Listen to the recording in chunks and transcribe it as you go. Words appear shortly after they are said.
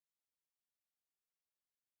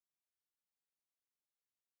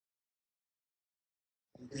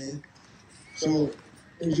Okay? So,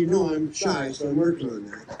 as you know, I'm shy, so I'm working on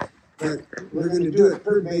that. But we're going to do it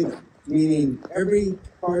verbatim, meaning every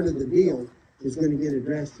part of the deal is going to get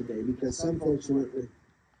addressed today, because some folks want to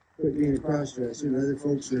quit being a cross-dresser and other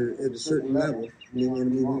folks are at a certain level and they want to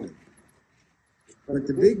move on. But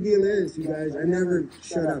the big deal is, you guys, I never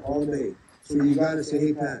shut up all day. So you got to say,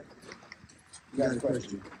 hey, Pat, you got a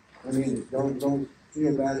question. I mean, don't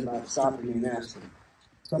feel bad about stopping me and asking.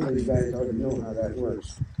 Some of you guys already know how that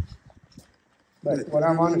works. But what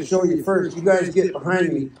I want to show you first, you guys get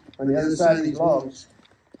behind me on the other side of these logs,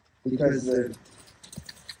 because the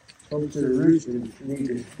folks that are roosting need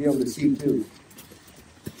to be able to see too.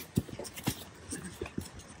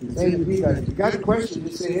 And say to you guys, if you got a question,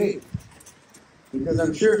 just say, hey, because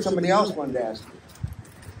I'm sure somebody else wanted to ask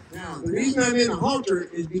you. Now, the reason I'm in a halter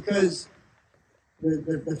is because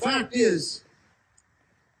the fact is,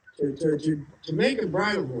 to make a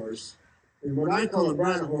bridle horse, and what I call a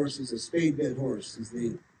bridle horse is a spade bed horse, is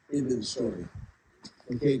the end of the story.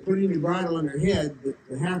 Okay, putting the bridle on their head,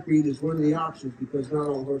 the half-breed is one of the options, because not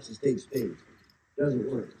all horses take spades. It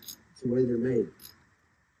doesn't work. It's the way they're made.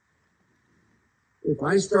 If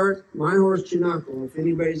I start my horse Chinaco, if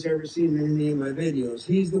anybody's ever seen any of my videos,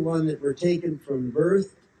 he's the one that we're taking from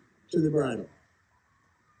birth to the bridle,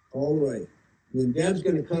 all the way. Then Deb's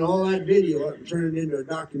going to cut all that video up and turn it into a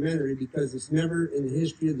documentary, because it's never in the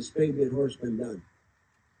history of the spade bed horse been done.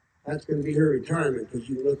 That's going to be her retirement, because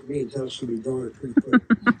you can look at me and tell she'll be drawing it pretty quick.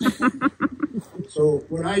 So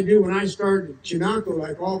what I do when I start Chinaco,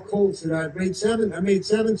 like all colts that I made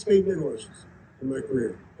seven spade bed horses in my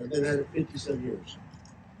career. I've been at it 57 years.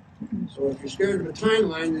 So if you're scared of a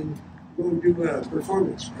timeline, then go do a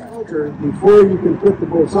performance halter before you can put the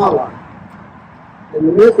bosal on. And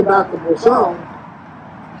the myth about the bosal,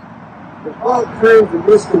 there's all kinds of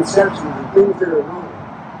misconceptions and things that are wrong.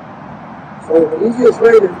 So the easiest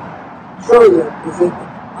way to show you is that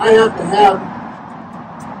I have to have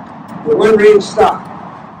the one range stop.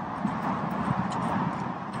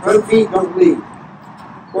 Front feet don't lead.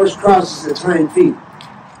 Horse crosses its hind feet.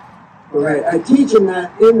 All right, I teach them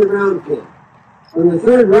that in the round pen. On the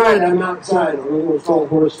third ride, I'm outside on almost all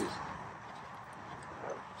horses.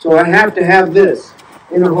 So I have to have this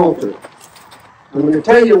in a halter. I'm going to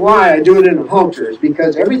tell you why I do it in a halter, is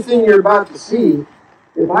because everything you're about to see,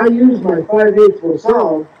 if I use my 5/8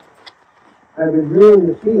 bosal, I've been drilling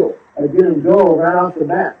the field. I get them go right off the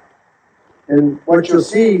bat. And what you'll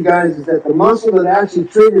see, you guys, is that the muscle that actually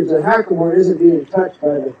triggers the hackamore isn't being touched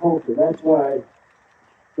by the halter. That's why I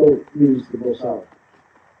don't use the bosal.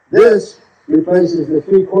 This replaces the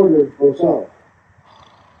 3/4 bosal.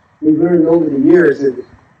 We've learned over the years that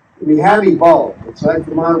we have evolved. It's like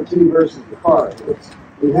the Model T versus the car.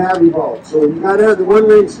 We have evolved. So you got to have the one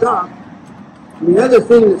range stop. And the other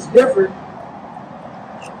thing that's different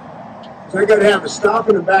is I got to have a stop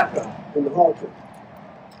and a backup in the halter.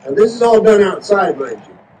 Now this is all done outside, mind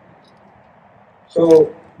you.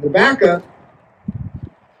 So the backup,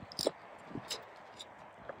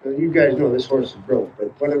 well, you guys know this horse is broke,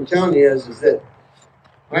 but what I'm telling you is that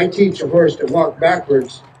I teach a horse to walk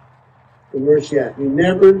backwards from where she at. You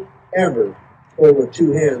never, ever pull with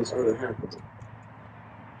two hands on a hackamore.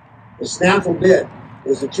 The snaffle bit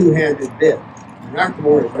is a two-handed bit. The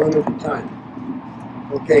hackamore is one at a time.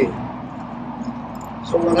 Okay.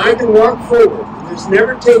 So when I can walk forward, and this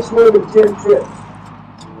never takes more than 10 trips,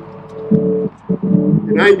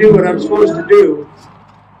 and I do what I'm supposed to do,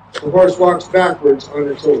 the horse walks backwards on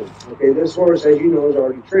its own. Okay, this horse, as you know, is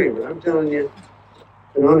already trained, but I'm telling you,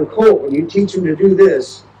 and on a colt, when you teach them to do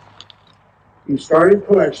this, you started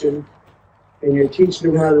collection, and you're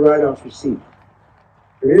teaching them how to ride off your seat.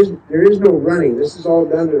 There is no running. This is all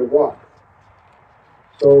done in a walk.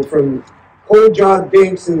 So from cold job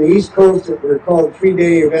dinks in the East Coast that were called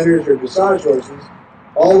 3-day eventers or dressage horses,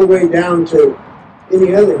 all the way down to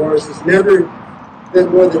any other horse, has never been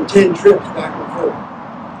more than 10 trips back and forth.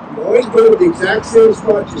 You always go to the exact same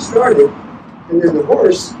spot you started, and then the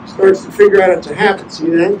horse starts to figure out it's a habit. See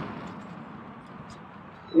that?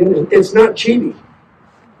 It's not chibi.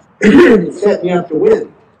 It's setting you up to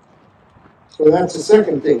win. So that's the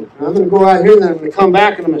second thing. I'm going to go out here, and then I'm going to come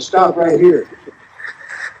back, and I'm going to stop right here.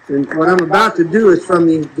 And what I'm about to do is from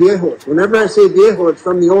the viejos. Whenever I say viejo, it's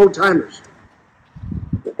from the old timers.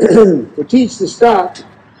 To teach the stop,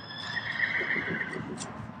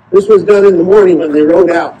 this was done in the morning when they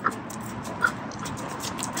rode out.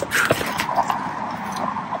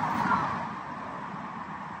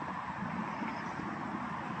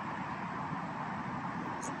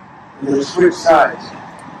 I'm going to switch sides.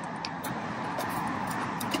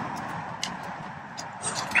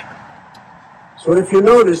 So if you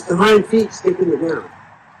notice, the hind feet stick in the ground.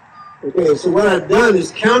 Okay, so what I've done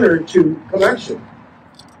is counter to collection.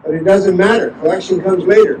 But it doesn't matter. Collection comes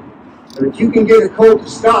later. But if you can get a colt to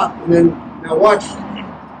stop, and then, now watch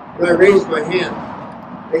when I raise my hand.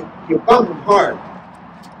 You pump them hard.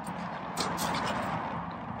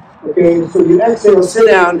 Okay, so you exhale, sit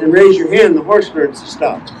down, and raise your hand, the horse learns to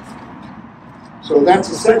stop. So that's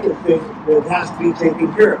the second thing that has to be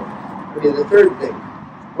taken care of. Okay, the third thing.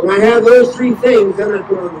 When I have those three things, then I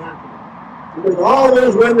put on the hackle. Because all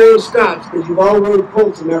those run race stops, because you've all rode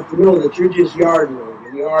colts enough to know that you're just yard mowing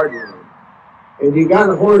and yard mowing. And you got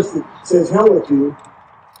a horse that says hell with you,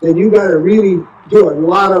 then you got to really do it, a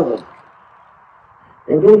lot of them.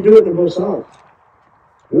 And don't do it in both sides.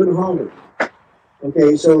 Do it in Holland.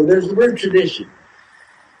 Okay, so there's the word tradition.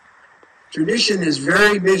 Tradition is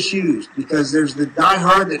very misused because there's the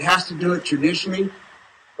diehard that has to do it traditionally,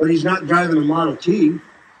 but he's not driving a Model T.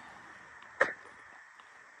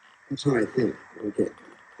 That's how I think. Okay.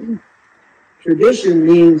 Tradition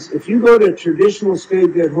means if you go to a traditional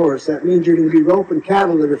spayed bit horse, that means you're going to be roping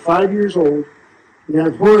cattle that are 5 years old and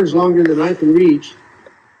have horns longer than I can reach,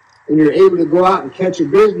 and you're able to go out and catch a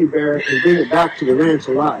grizzly bear and bring it back to the ranch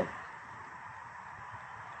alive.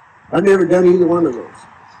 I've never done either one of those.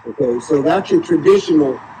 Okay, so that's your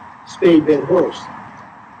traditional spayed bit horse.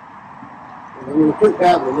 And I'm going to put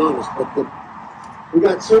that one on us, but we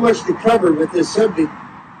got so much to cover with this subject.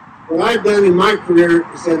 What I've done in my career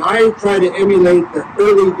is that I try to emulate the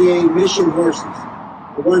early day mission horses,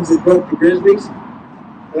 the ones that broke the grizzlies.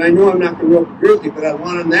 And I know I'm not going to rope a grizzly, but I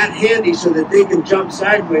want them that handy so that they can jump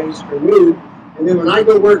sideways or move. And then when I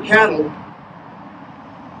go work cattle,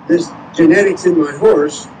 this genetics in my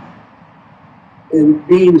horse, and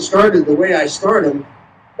being started the way I start them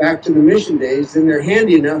back to the mission days, then they're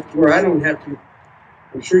handy enough to where I don't have to.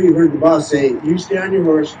 I'm sure you heard the boss say, you stay on your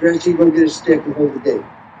horse, Reggie, go get a stick and hold the gate.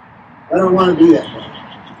 I don't want to do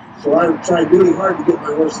that. So I try really hard to get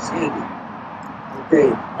my horses handy.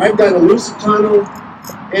 Okay, I've got a Lusitano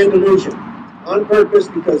Andalusian on purpose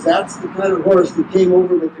because that's the kind of horse that came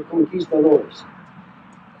over with the conquistadors.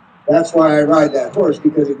 That's why I ride that horse,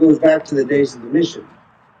 because it goes back to the days of the mission.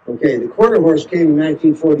 Okay, the quarter horse came in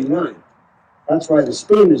 1949. That's why the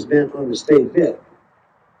spoon is bent on the spade bit.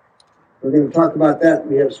 We're going to talk about that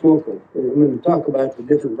when we have Smoko. We're going to talk about the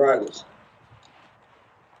different bridles.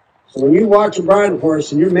 So when you watch a bridle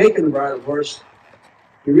horse and you're making a bridle horse,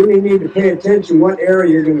 you really need to pay attention what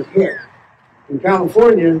area you're going to pick. In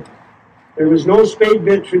California, there was no spade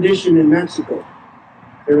bit tradition in Mexico.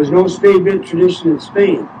 There was no spade bit tradition in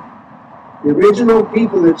Spain. The original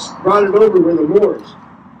people that brought it over were the Moors.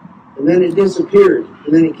 And then it disappeared.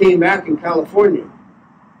 And then it came back in California.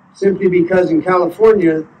 Simply because in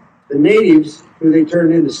California, the natives, who they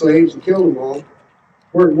turned into slaves and killed them all,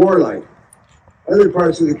 weren't warlike. Other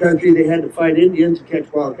parts of the country, they had to fight Indians and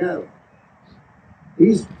catch wild cattle.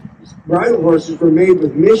 These bridle horses were made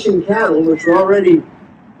with mission cattle, which were already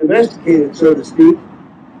domesticated, so to speak.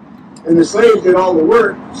 And the slaves did all the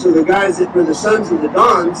work, so the guys that were the sons of the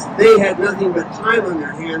Dons, they had nothing but time on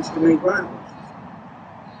their hands to make bridle horses.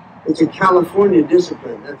 It's a California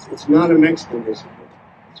discipline. It's not a Mexican discipline.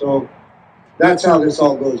 So that's how this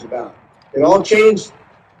all goes about. It all changed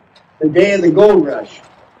the day of the gold rush,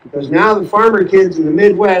 because now the farmer kids in the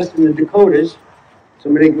Midwest and the Dakotas,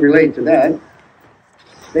 somebody can relate to that,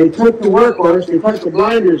 they took the workhorse, they cut the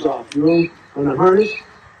blinders off, you know, on the harness.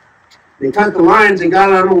 They cut the lines, they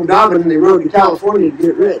got on old Dobbin, and they rode to California to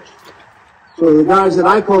get rich. So the guys that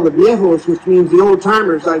I call the viejos, which means the old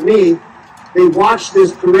timers like me, they watched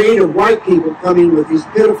this parade of white people coming with these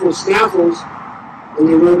pitiful snaffles, and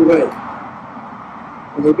they rode away.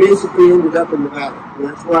 And they basically ended up in Nevada. And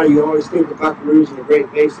that's why you always think of buckaroos in the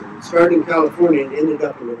Great Basin. It started in California and ended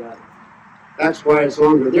up in Nevada. That's why it's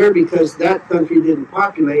longer there, because that country didn't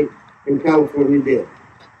populate and California did.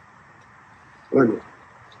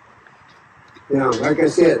 Now, like I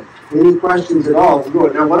said, any questions at all,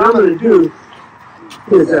 good. Now, what I'm going to do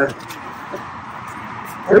is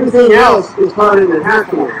everything else is taught in the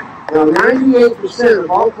hackle-on. Now, 98%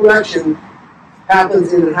 of all collection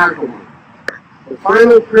happens in the hackle-on. The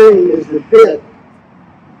final cream is the bit,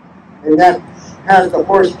 and that has the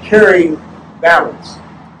horse carry balance.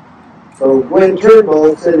 So Gwen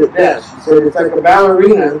Turnbull said it best. She said it's like a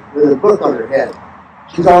ballerina with a book on her head.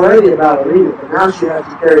 She's already a ballerina, but now she has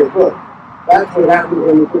to carry a book. That's what happens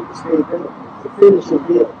when you put the spade bit on. It's a finishing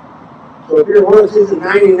deal. So if your horse isn't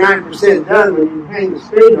 99% done when you hang the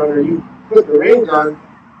spade on her, you put the reins on,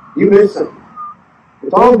 you miss something.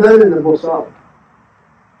 It's all done in the bosal.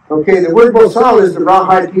 Okay, the word bosal is the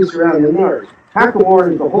rawhide piece around the nose.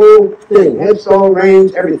 Hackamore is the whole thing, headstall,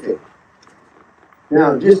 reins, everything.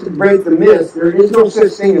 Now, just to break the myth, there is no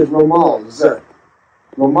such thing as Romal.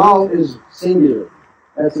 Romal is singular.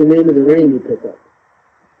 That's the name of the rein you pick up.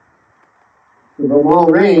 The Romal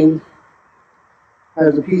rein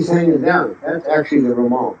has a piece hanging down. That's actually the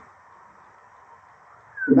Romal.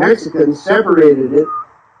 The Mexicans separated it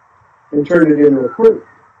and turned it into a quirt.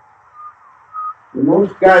 And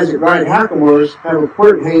most guys that ride hackamores have a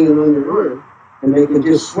quirt hanging on their arm, and they can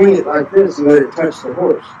just swing it like this and let it touch the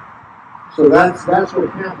horse. So that's what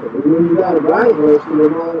happened. And when you got a bridle horse, the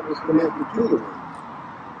Romal is connected to the rein.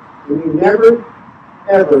 And you never,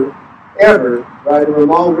 ever, ever ride a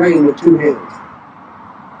Romal rein with two hands.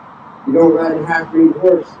 You don't ride a half-breed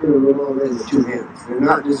horse in a Romal rein with two hands. They're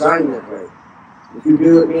not designed that way. If you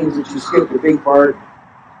do, it means that you skipped a big part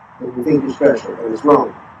and you think you're special, but it's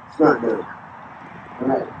wrong. It's not done. All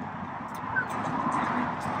right.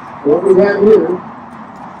 What we have here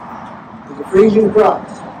is a Frisian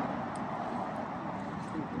cross.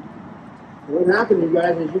 What happened, you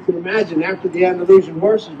guys, as you can imagine, after the Andalusian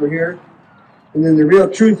horses were here, and then the real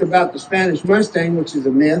truth about the Spanish Mustang, which is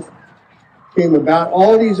a myth, came about,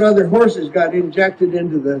 all these other horses got injected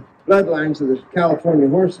into the bloodlines of the California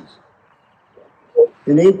horses.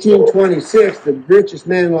 In 1826, the richest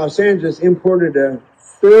man in Los Angeles imported a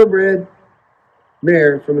thoroughbred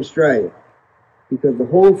mare from Australia because the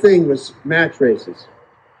whole thing was match races.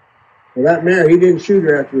 Well, that mare, he didn't shoot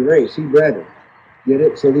her after the race. He bred her. Get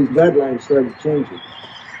it? So these bloodlines started changing.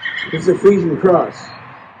 This is a Frisian cross.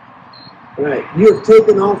 All right. You have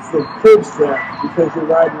taken off the curb strap because you're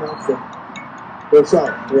riding off the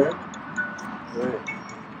side, correct? All right.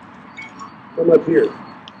 Come up here.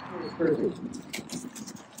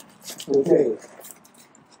 Okay.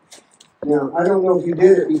 Now, I don't know if you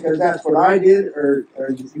did it because that's what I did or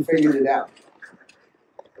you figured it out.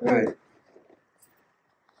 All right.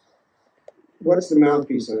 What's the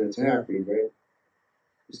mouthpiece on it? It's a half-breed, right?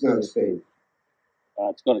 It's not a spade.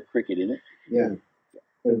 It's got a cricket in it. Yeah.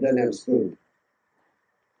 But it doesn't have a spoon.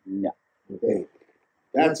 No. Okay.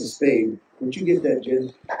 That's a spade. Would you get that,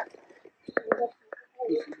 Jen?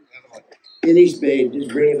 Any spade, just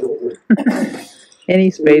bring it over.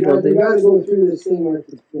 Any spade will do. You got to go through this thing like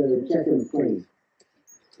checking the plane.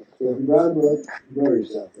 So if you run, look, ignore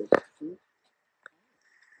yourself. You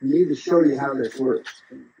need to show you how this works.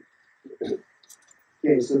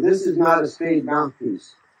 Okay, so this is not a spade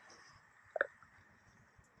mouthpiece.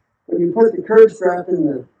 When you put the curb strap in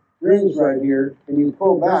the rings right here and you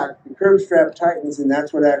pull back, the curb strap tightens and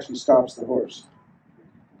that's what actually stops the horse.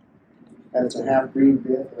 That's a half-breed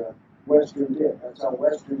bit or a Western bit. That's how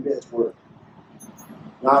Western bits work.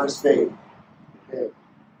 Not a spade. Okay.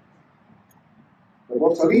 The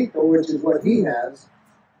Bosalito, which is what he has,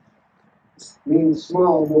 means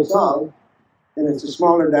small bosal, and it's a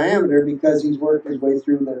smaller diameter because he's worked his way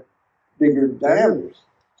through the bigger diameters.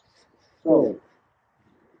 So,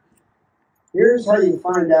 here's how you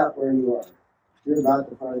find out where you are. You're about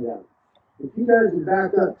to find out. If you guys would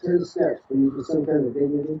back up 10 steps, please, with some kind of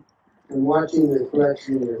dignity, and watching the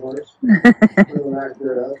collection of your horse, relax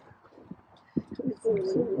thereof. Good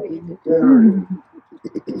on you.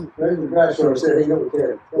 There's the grass horse there, he don't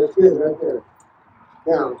care. That's good, right there.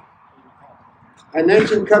 Now, I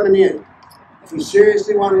mentioned coming in. If you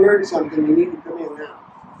seriously want to learn something, you need to come in now.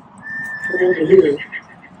 Come over here.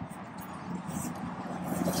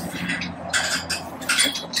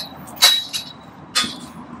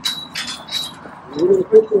 We're going to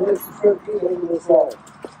put the horse's front feet over this wall.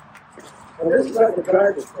 Now, this is like the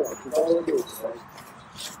driver's clutch. It's all it is, right?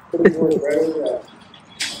 Put the horse right over that.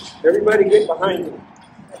 Everybody get behind me.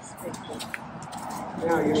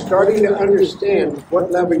 Now, you're starting to understand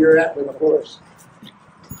what level you're at with the horse.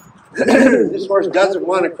 This horse doesn't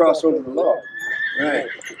want to cross over the log. Right.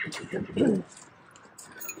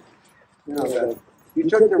 Now, you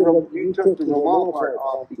took the Romal part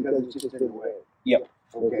off because it's just in the way. Yep.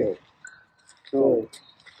 Okay. So,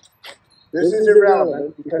 this is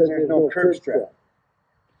irrelevant because there's no curb strap.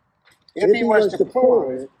 If he was to pull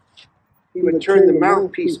on it, he would turn the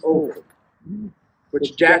mouthpiece over,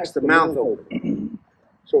 which jacks the mouth open.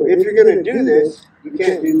 So if you're going to do this, you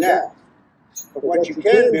can't do that. But what you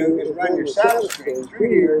can do is run your saddle string through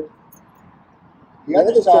here, the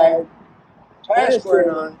other side, tie a square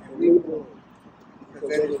on, and leave it alone. Because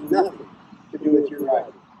that has nothing to do with your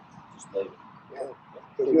riding. Just leave it. Yeah.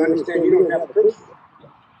 Because you understand you don't have a curb strap.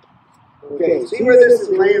 Okay, see where this is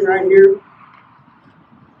laying right here?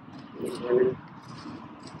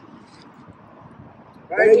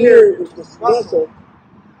 Right here is this muscle.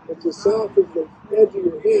 It's as soft as the edge of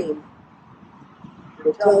your hand.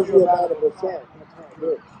 It tells you about a massage. That's how it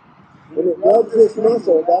works. When it rubs this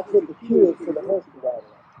muscle, that's what the cue is for the horse to ride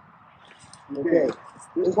on. Okay,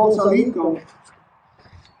 this bolsonito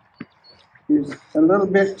is a little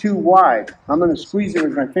bit too wide. I'm going to squeeze it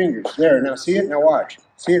with my fingers. There, now see it? Now watch.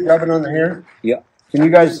 See it rubbing on the hair? Yeah. Can you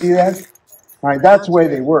guys see that? All right, that's the way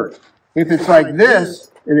they work. If it's like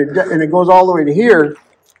this, and it goes all the way to here,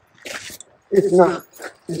 it's not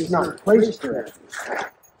placed correctly.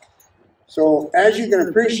 So as you can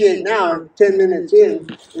appreciate now, 10 minutes in,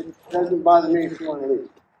 it doesn't bother me if you want to leave.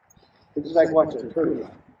 It's just like watching a turkey.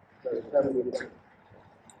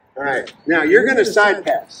 All right, now you're going to side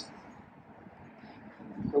pass.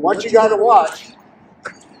 And what you got to watch,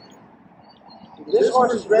 if this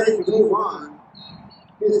horse is ready to move on,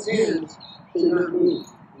 his hands should not move.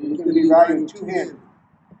 He's going to be riding two-handed.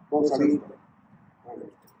 All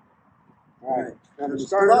right, now to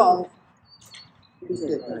start off, you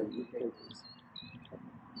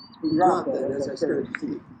drop that as I started to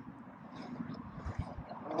see.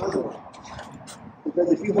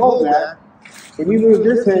 Because if you hold that, when you move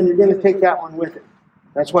this hand, you're going to take that one with it.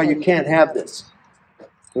 That's why you can't have this,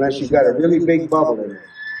 unless you've got a really big bubble in there.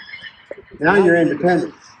 Now you're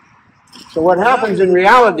independent. So what happens in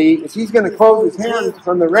reality is he's going to close his hands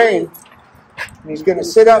from the rein, and he's going to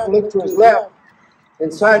sit up, look to his left,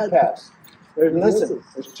 and side pass. Listen,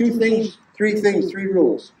 there's three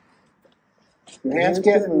rules. Your hands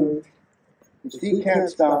can't move, your feet can't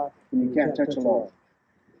stop, and you can't touch a log.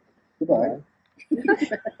 Goodbye.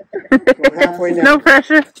 Halfway down. No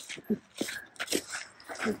pressure.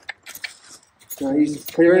 Now he's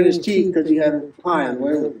clearing his teeth because he had a pie on the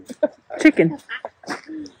way with him. Chicken.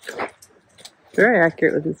 Very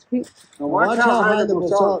accurate with his feet. Now watch how high the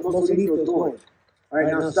bolsonito is going. All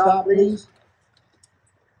right, now stop, please.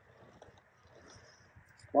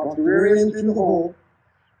 Walk the rear end through the hole.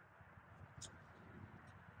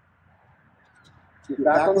 Get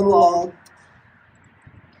back on the log.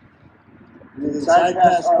 And then side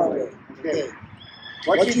pass our way. Okay.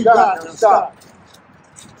 What you got, now stop.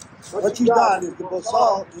 What you got is the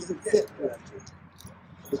bolsal isn't fit correctly.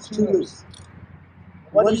 It's too loose.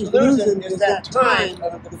 What he's losing is that time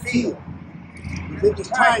of the field. If it's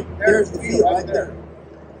tight, there's the field right there.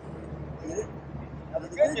 Now the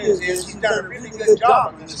good news is he's done a really good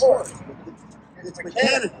job on this horse. It's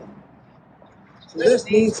mechanical. So this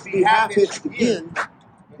needs to be half hitched again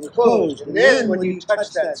and closed. And then when you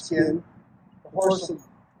touch that skin, the horse will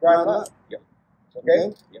drive up. Yep.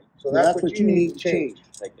 Okay? Yep. So that's what you need to change.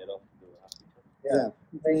 Take that off. Yeah.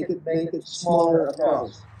 Make it smaller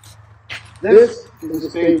across. This is the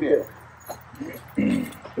spade bit.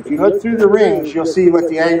 If you look through the rings, you'll see what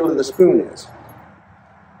the angle of the spoon is.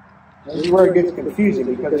 This is where it gets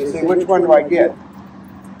confusing because you say, which one do I get?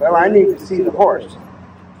 Well, I need to see the horse.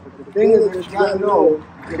 But the thing is that you got to know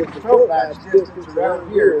that the throat latch distance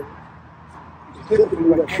around here is typically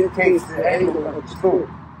what dictates the angle of the spoon.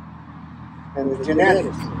 And the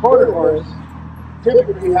genetics. The quarter horse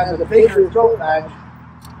typically has a bigger throat latch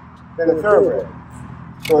than a thoroughbred.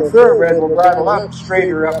 So a thoroughbred will bridle up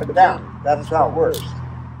straighter up and down. That's how it works.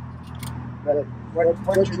 But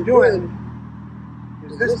what you're doing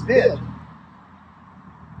is this bit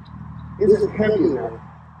isn't heavy enough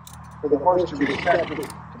for the horse to be effective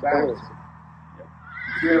to balance it.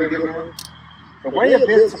 You know what I'm getting at? The way a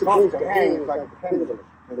bit's supposed to hang is like a pendulum.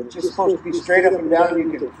 And it's just supposed to be straight up and down.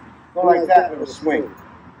 You can go like that with a swing.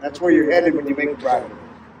 That's where you're headed when you make a bridle.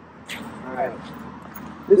 All right.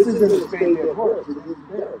 This isn't a spade bit horse. It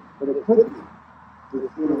isn't there, but it could be. You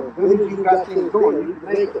know, as good as you got things going, you can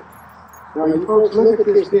make it. Now, you folks look at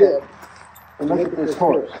this bit and look at this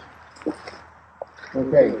horse.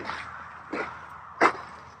 Okay.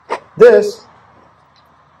 This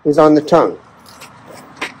is on the tongue.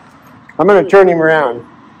 I'm going to turn him around.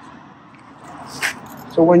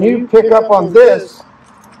 So when you pick up on this,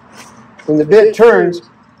 when the bit turns,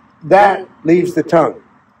 that leaves the tongue.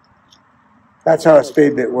 That's how a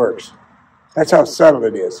spade bit works. That's how subtle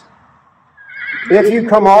it is. If you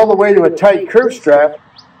come all the way to a tight curve strap,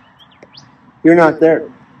 you're not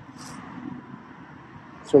there.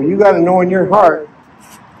 So you got to know in your heart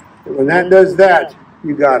that when that does that,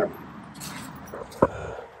 you got him.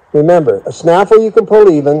 Remember, a snaffle you can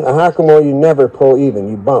pull even, a hackamore you never pull even,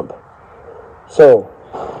 you bump. So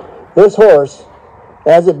this horse,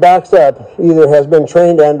 as it backs up, either has been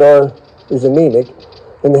trained and or is anemic,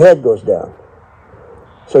 and the head goes down.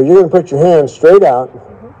 So you're going to put your hands straight out,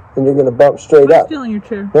 and you're going to bump straight up. Still in your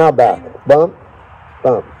chair. Now back. Bump,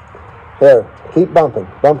 bump. There. Keep bumping.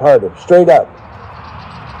 Bump harder. Straight up.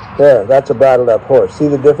 There. That's a bridled up horse. See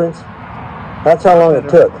the difference? That's how long it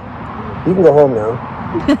took. You can go home now.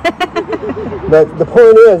 But the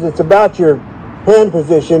point is, it's about your hand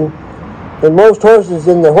position And most horses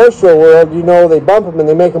in the horse show world, you know, they bump them and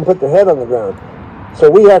they make them put their head on the ground. So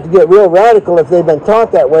we have to get real radical if they've been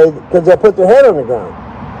taught that way, because they'll put their head on the ground.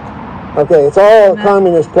 Okay, it's all a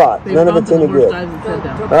communist plot. None of it's any good.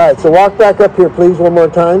 All right, so walk back up here, please, one more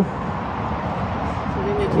time.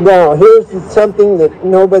 Now, here's something that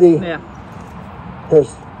nobody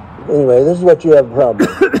has. Anyway, this is what you have a problem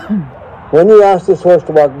with. When you ask this horse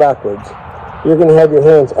to walk backwards, you're going to have your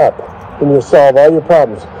hands up, and you'll solve all your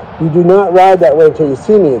problems. You do not ride that way until you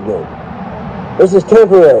see me again. This is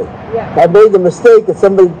temporary. I made the mistake of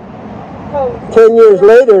somebody 10 years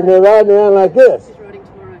later, and they're riding around like this.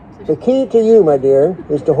 The key to you, my dear,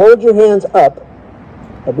 is to hold your hands up,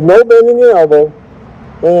 no bend in your elbow,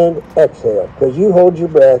 and exhale, because you hold your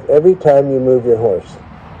breath every time you move your horse.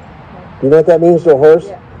 You know what that means to a horse?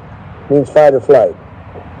 It means fight or flight.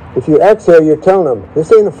 If you exhale, you're telling them,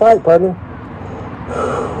 this ain't a fight, partner.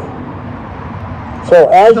 So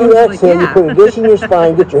as you exhale, you put a dish in your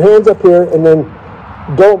spine, get your hands up here, and then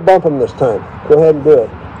don't bump them this time. Go ahead and do it.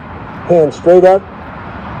 Hands straight up.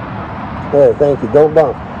 There, thank you. Don't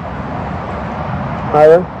bump.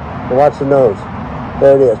 Higher. And watch the nose.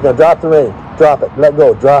 There it is. Now drop the rein. Drop it. Let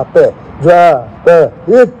go. Drop it. Drop it.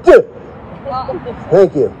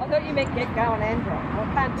 Thank you. I thought you meant get going and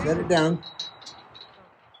drop. Set it down.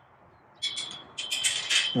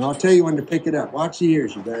 And I'll tell you when to pick it up. Watch the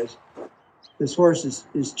ears, you guys. This horse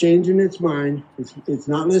is changing its mind. It's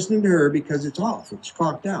not listening to her because it's off. It's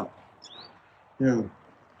cocked out. Now,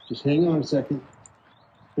 just hang on a second.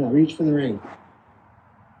 Now, reach for the rein.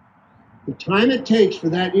 The time it takes for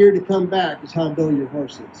that ear to come back is how dull your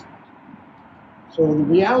horse is. So the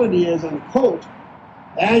reality is on a colt,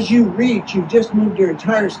 as you reach, you've just moved your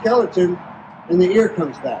entire skeleton and the ear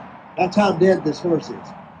comes back. That's how dead this horse is.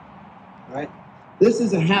 All right? This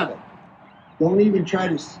is a habit. Don't even try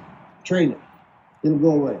to train it. It'll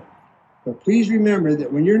go away. But please remember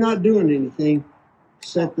that when you're not doing anything,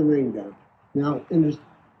 set the rein down. Now, the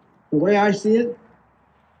way I see it,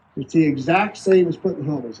 it's the exact same as putting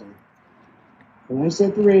hobbles on. When I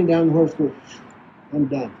set the rein down, the horse goes, I'm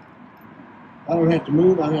done. I don't have to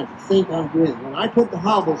move, I don't have to think, I don't have to do anything. When I put the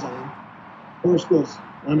hobbles on, the horse goes,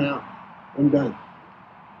 I'm out, I'm done.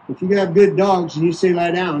 If you have good dogs and you say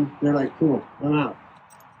lie down, they're like, cool, I'm out.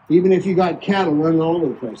 Even if you got cattle running all over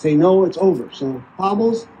the place, they know it's over. So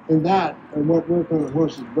hobbles and that are what work on a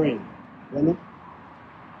horse's brain. Isn't it?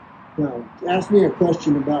 Now, ask me a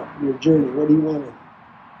question about your journey. What do you want to?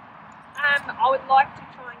 I would like to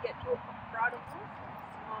try and get to a bridle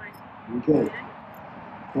horse. Okay.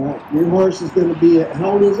 All right. Your horse is going to be,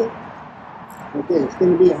 how old is it? Okay, it's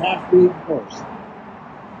going to be a half-breed horse.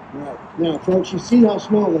 All right. Now, folks, you see how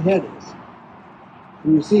small the head is.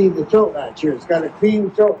 And you see the throat latch here. It's got a clean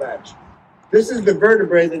throat latch. This is the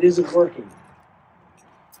vertebrae that isn't working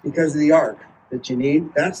because of the arc that you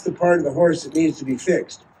need. That's the part of the horse that needs to be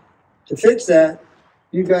fixed. To fix that,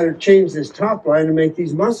 you've got to change this top line and make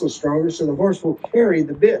these muscles stronger so the horse will carry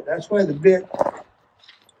the bit. That's why the bit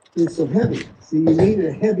is so heavy. See, you need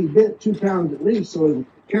a heavy bit, 2 pounds at least, so it'll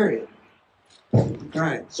carry it. All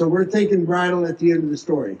right, so we're thinking bridle at the end of the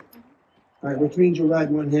story. All right, which means you'll ride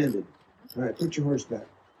one-handed. All right, put your horse back.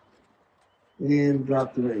 And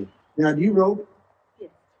drop the rein. Now, do you rope? Yes.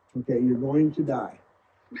 Okay, you're going to die.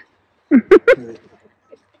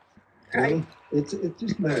 Well, it's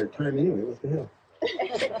just a matter of time anyway. What the hell?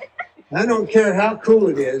 I don't care how cool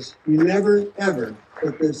it is. You never, ever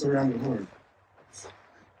put this around the horn.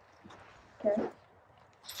 Okay.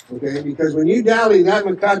 Okay, because when you dally that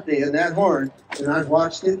Makati and that horn, and I've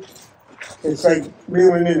watched it, it's like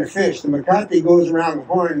reeling in a fish. The Makati goes around the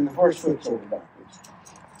horn and the horse flips over backwards.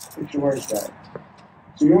 Put your horse back.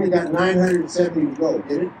 So you only got 970 to go,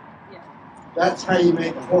 get it? Yeah. That's how you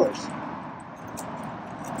make a horse.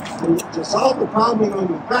 And to solve the problem on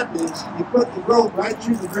the Makati, you put the rope right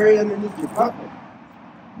through the very underneath your puckett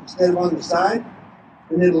instead of on the side,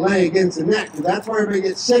 and it'll lay against the neck. And that's why everybody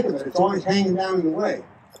gets sick of it. It's always hanging down in the way.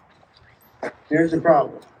 Here's the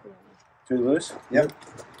problem. Too loose? Yep.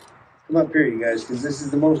 Come up here, you guys, because this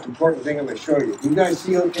is the most important thing I'm going to show you. You guys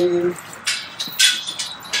see okay here?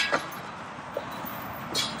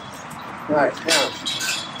 All right, now,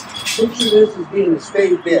 picture this as being a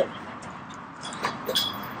spade bit.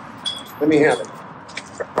 Let me have it.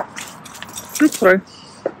 That's right.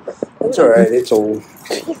 It's all right, it's old. All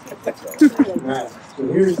right, so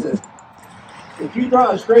here's the, if you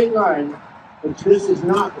draw a straight line, which this is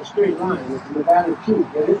not a straight line, it's a Nevada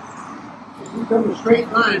tube, get it? If you come a straight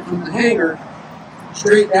line from the hanger,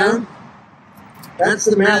 straight down, that's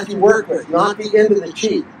the math you work with, not the end of the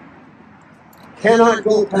cheek. Cannot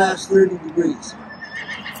go past 30 degrees.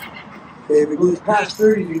 Okay, if it goes past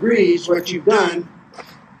 30 degrees, what you've done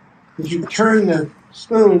is you've turned the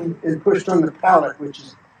spoon and pushed on the pallet, which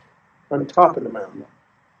is on top of the mountain.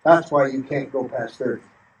 That's why you can't go past 30.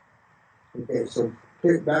 Okay, so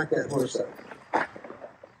back that horse up.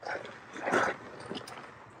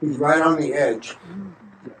 He's right on the edge.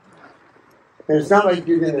 And it's not like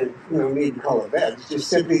you're going to, need to call a vet. It's just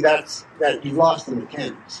simply that you've lost the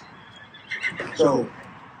mechanics. So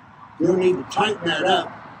you'll need to tighten that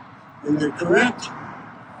up. And the correct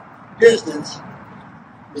distance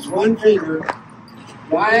is one finger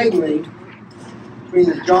diagonally between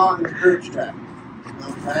the jaw and the curb strap.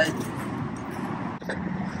 Okay?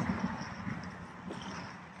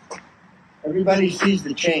 Everybody sees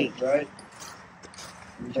the chains, right?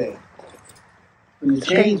 Okay. When the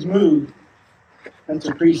chains move, that's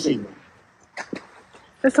a pre-signal.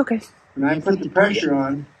 That's okay. When I put the pressure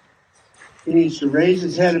on, he needs to raise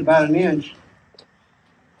his head about an inch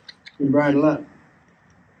and bridle up.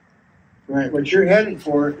 All right, what you're headed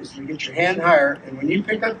for is to get your hand higher, and when you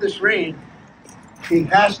pick up this rein, he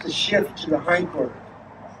has to shift to the hindquarter.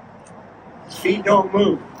 His feet don't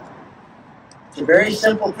move. It's a very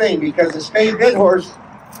simple thing because a spayed bit horse,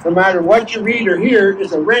 no matter what you read or hear,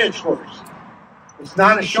 is a ranch horse. It's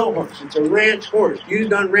not a show horse. It's a ranch horse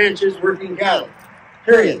used on ranches working cattle.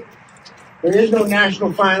 Period. There is no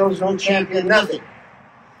national finals, no champion, nothing.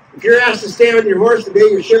 If you're asked to stay on your horse the day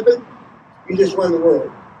you're shipping, you just won the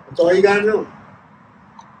world. That's all you got to know.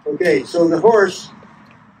 Okay, so the horse,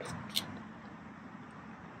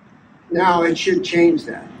 now it should change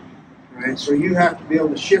that. Right? So you have to be able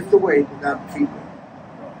to shift the weight without the feet.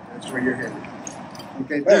 That's where you're headed.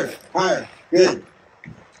 Okay, there, higher, good.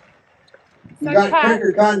 You So got Pat-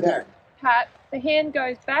 quicker contact. Pat, the hand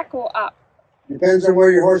goes back or up? Depends on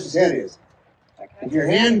where your horse's head is. If Okay. your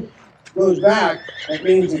hand goes back, that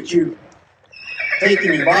means that you've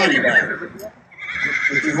taken your body back.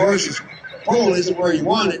 If your horse's pole isn't where you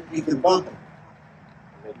want it, you can bump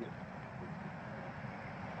it.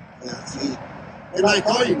 Yeah, see? And like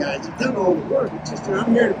all you guys, it doesn't overwork. It's just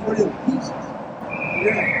I'm here to put in the pieces.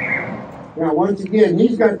 Yeah. Now, once again,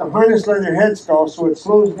 he's got the harness leather headstall, so it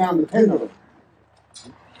slows down the pendulum.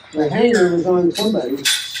 The hanger was on somebody.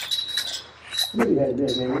 What do you have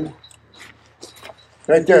there, man?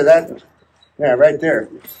 Right there, right there.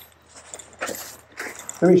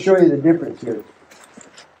 Let me show you the difference here.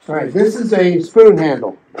 All right, this is a spoon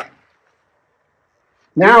handle.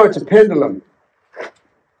 Now it's a pendulum.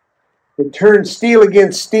 It turns steel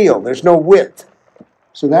against steel. There's no width.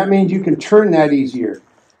 So that means you can turn that easier.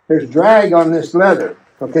 There's drag on this leather.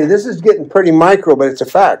 Okay, this is getting pretty micro, but it's a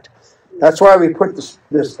fact. That's why we put the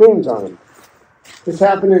spoons on them. This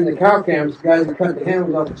happened in the cow camps. Guys would cut the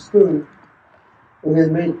handles off the spoon and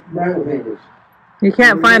then make bridle hangers. You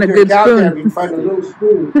can't find a When good you're cow camp, spoon. you can find a little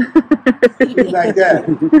spoon like that.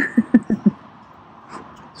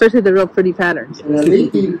 Especially the real pretty patterns. And a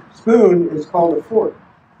leaky spoon is called a fork.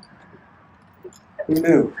 Who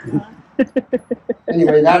knew?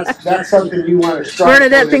 Anyway, that's something you want to strive for.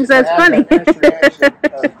 Bernadette thinks that's funny. That extra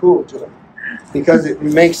action, cool to it because it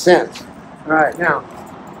makes sense. All right, now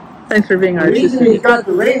Thanks for being our the reason assistant. he's got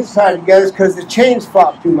the reins tied together is because the chains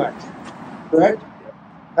flop too much. Correct?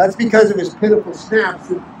 That's because of his pitiful snaps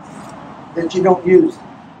that you don't use.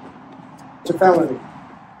 It's a felony.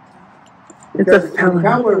 It's Because a in the felony.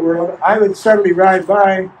 cowboy world, I would suddenly ride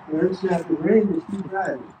by and unsnap the reins and keep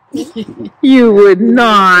riding. You would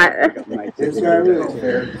not. This guy really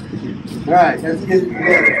fair. All right, let's get it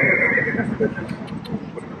together.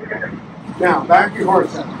 Now, back your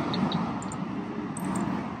horse up.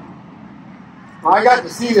 I got to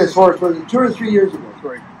see this horse, was it 2 or 3 years ago?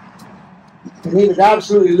 And he would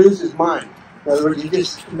absolutely lose his mind. In other words, he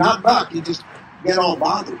just, not buck, he just get all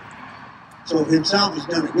bothered. So himself has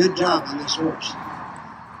done a good job on this horse.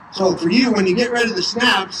 So for you, when you get rid of the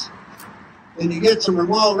snaps, and you get some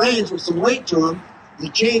remote reins with some weight to them, the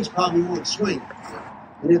chains probably won't swing.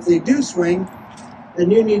 And if they do swing,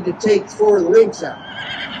 then you need to take 4 of the links out.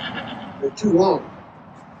 They're too long.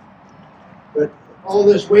 But all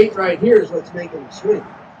this weight right here is what's making them swing.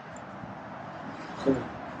 So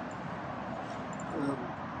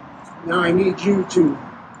now I need you to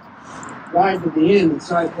ride to the end and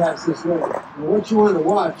side pass this way. Now what you want to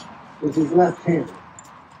watch is his left hand.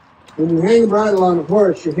 When you hang a bridle on a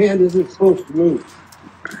horse, your hand isn't supposed to move.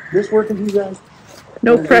 This working for you guys?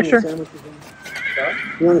 No pressure.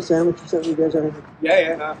 You want a sandwich or something, you guys? Are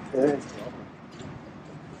Yeah. yeah.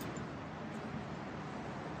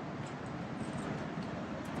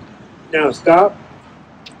 Now stop.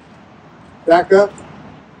 Back up.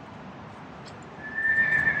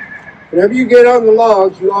 Whenever you get on the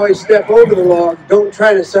logs, you always step over the log. Don't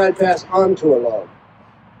try to side pass onto a log.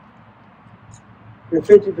 You're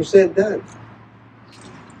 50% done.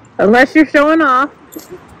 Unless you're showing off.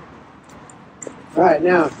 All right,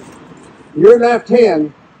 now, your left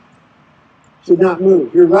hand should not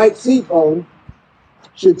move. Your right seat bone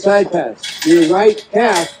should side pass. Your right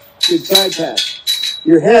calf should side pass.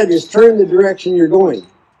 Your head is turned the direction you're going.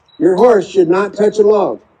 Your horse should not touch a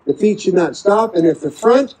log. The feet should not stop, and if the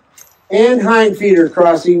front and hind feet are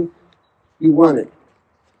crossing, you won it.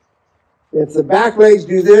 If the back legs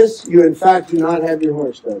do this, you in fact do not have your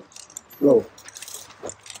horse done. Go.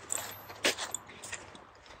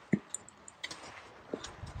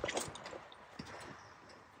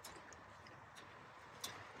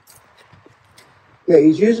 Okay,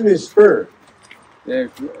 he's using his spur. Yeah,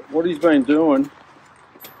 what he's been doing,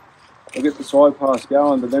 he'll get the side pass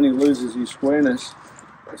going, but then he loses his squareness.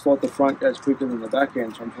 It's like the front goes quicker than the back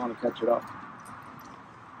end, so I'm trying to catch it up.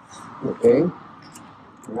 Okay.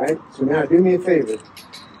 All right, so now do me a favor.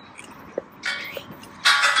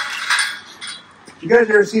 You guys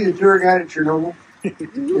ever see the tour guide at Chernobyl?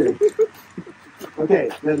 Okay,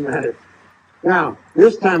 doesn't matter. Now,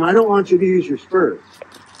 this time I don't want you to use your spurs.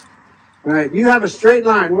 All right, you have a straight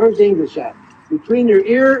line. Where's English at? Between your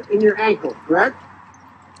ear and your ankle, correct?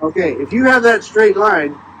 Okay, if you have that straight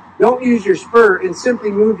line, don't use your spur and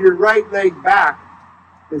simply move your right leg back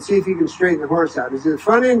and see if you can straighten the horse out. Is it the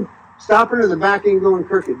front end stopping or the back end going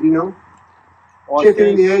crooked? Do you know? Chicken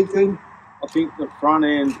and the egg thing? I think the front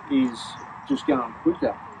end is just going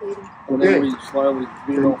quicker. And Okay. then we slowly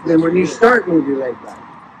veer off. Then when you start, move your leg back.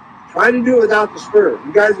 Try to do it without the spur.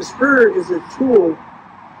 You guys, the spur is a tool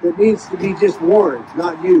that needs to be just worn,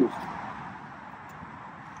 not used.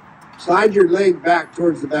 Slide your leg back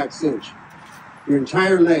towards the back cinch. Your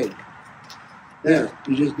entire leg. There,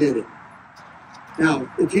 you just did it.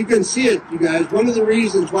 Now, if you can see it, you guys, one of the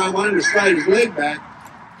reasons why I wanted to slide his leg back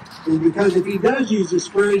is because if he does use the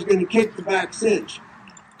spur, he's going to kick the back cinch.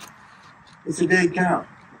 It's a dead cow.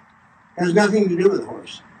 It has nothing to do with the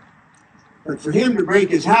horse. But for him to break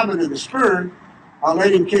his habit of the spur, I'll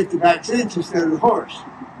let him kick the back cinch instead of the horse.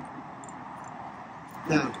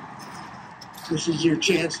 Now, this is your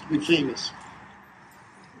chance to be famous.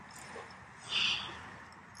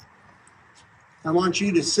 I want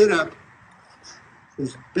you to sit up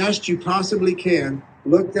as best you possibly can,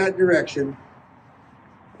 look that direction,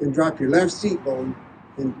 and drop your left seat bone,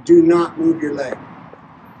 and do not move your leg.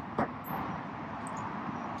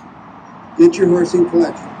 Get your horse in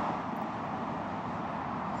collection.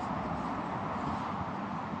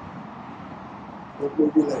 Don't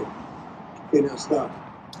move your leg. Okay, now stop.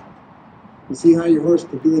 You see how your horse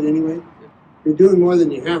can do it anyway? You're doing more than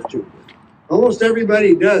you have to. Almost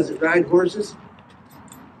everybody does that ride horses.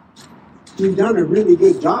 You've done a really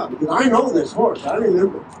good job because I know this horse. I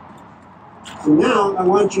remember. So now I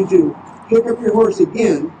want you to pick up your horse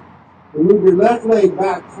again and move your left leg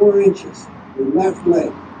back 4 inches. Your left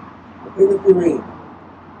leg. Now pick up your rein.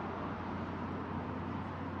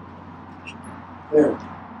 There.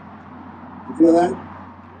 You feel that?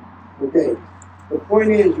 Okay. The point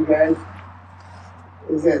is, you guys,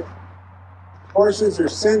 is that horses are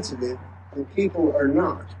sensitive and people are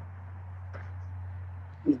not.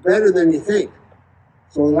 He's better than you think.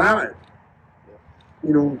 So allow it.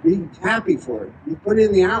 You know, be happy for it. You put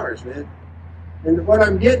in the hours, man. And what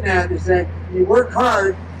I'm getting at is that you work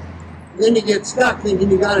hard, and then you get stuck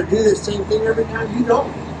thinking you got to do the same thing every time. You don't.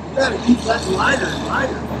 You got to keep getting lighter and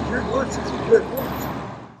lighter. Your horse is a good horse.